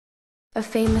A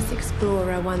famous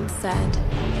explorer once said,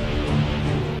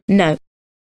 No.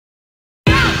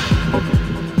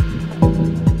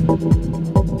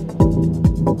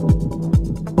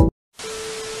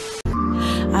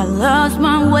 I lost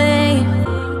my way,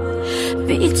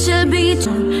 beat to beat,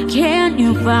 can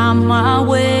you find my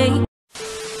way?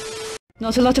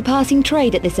 Not a lot of passing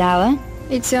trade at this hour.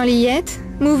 It's early yet?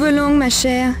 Move along, ma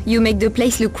chère. You make the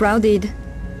place look crowded.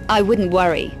 I wouldn't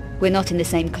worry. We're not in the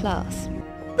same class.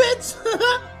 Bitch,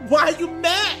 why are you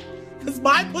mad? Cause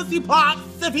my pussy pops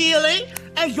severely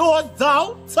and yours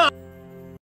don't?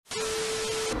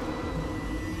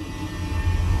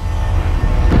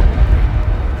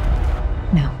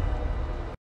 No.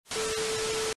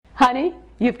 Honey,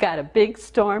 you've got a big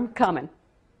storm coming.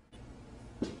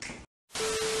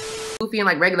 Goofy and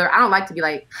like regular, I don't like to be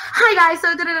like, hi guys,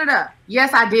 so da-da-da-da.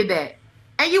 Yes, I did that.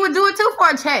 And you would do it too for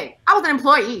a check. I was an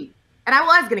employee. And I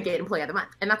was gonna get employee of the month.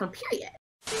 And that's on period.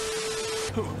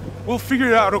 We'll figure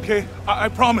it out, okay? I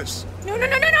promise. No!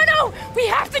 We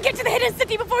have to get to the hidden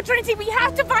city before Trinity. We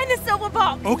have to find the silver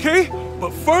box. Okay,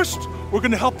 but first, we're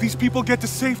gonna help these people get to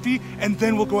safety, and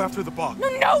then we'll go after the box.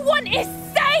 No one is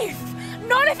safe!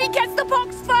 Not if he gets the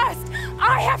box first!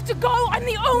 I have to go! I'm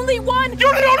the only one!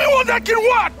 You're the only one that can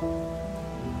what?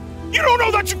 You don't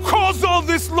know that you caused all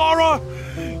this, Lara!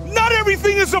 Not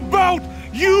everything is about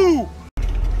you!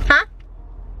 Huh?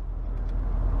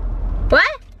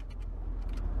 What?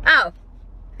 Oh.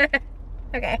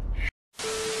 Okay.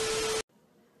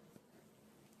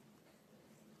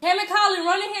 Hey, McCollin,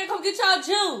 run in here and come get y'all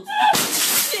juice!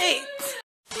 Shit!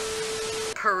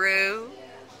 Peru,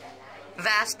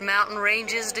 vast mountain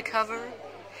ranges to cover,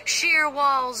 sheer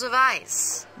walls of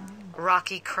ice,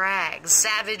 rocky crags,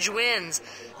 savage winds.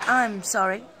 I'm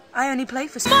sorry, I only play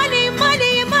for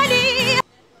Money!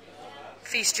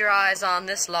 Feast your eyes on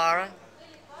this, Lara.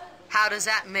 How does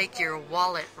that make your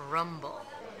wallet rumble?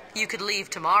 You could leave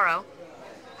tomorrow.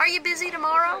 Are you busy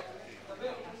tomorrow?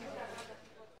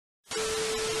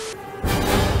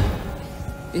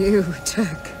 You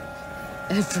took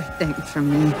everything from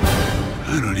me.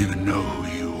 I don't even know who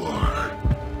you are.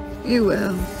 You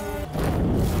will.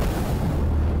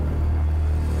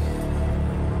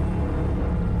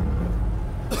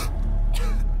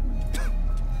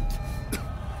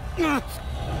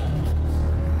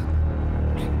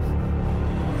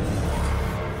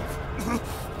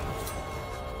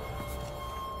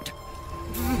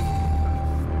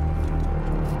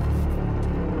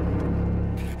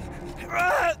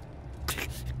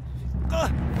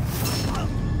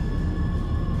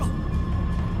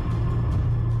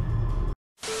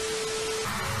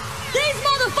 These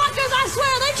motherfuckers, I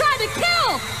swear, they tried to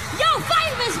kill! Yo,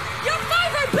 famous, your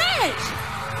favorite bitch!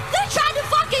 They tried to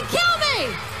fucking kill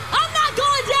me! I'm not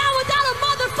going down without a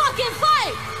motherfucking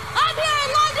fight! I'm here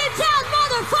in London town,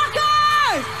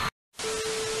 motherfuckers!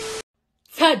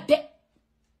 Today.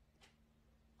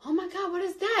 Oh my god, what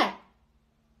is that?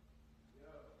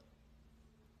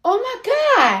 Oh my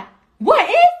god! What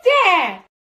is that?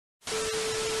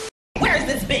 Where's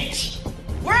this bitch?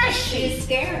 Where is she? She's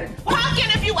scared. Walking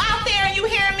if you out there and you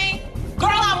hear me. Girl,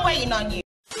 I'm waiting on you.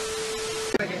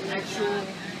 Like an actual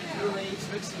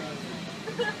middle-aged Mexican.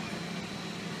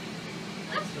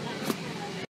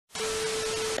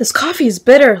 This coffee is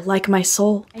bitter, like my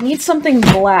soul. I need something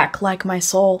black, like my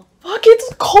soul. Fuck,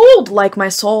 it's cold, like my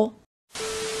soul.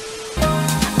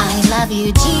 I love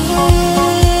you, Jesus.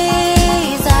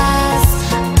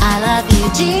 I love you,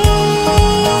 Jesus.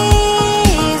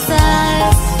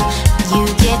 You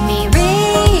give me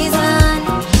reason.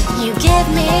 You give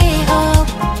me hope.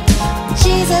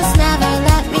 Jesus never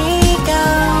let me go.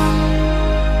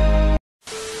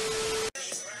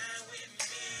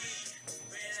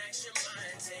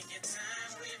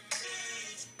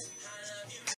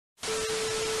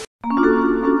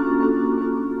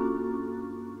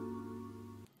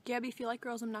 Gabby, if you like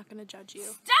girls, I'm not gonna judge you.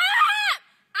 Stop!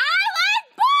 I like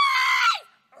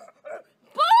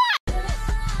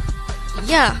boys!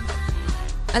 Yeah,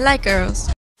 I like girls.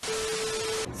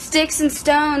 Sticks and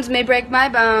stones may break my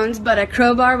bones, but a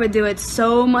crowbar would do it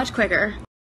so much quicker.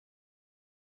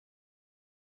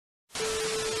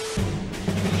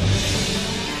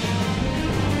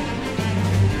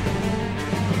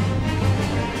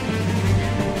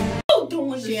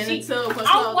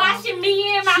 I'm washing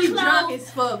me in my clothes. Drunk as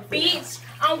fuck, bitch.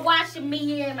 I'm washing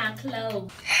me in my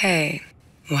clothes. Hey,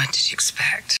 what did you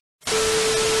expect?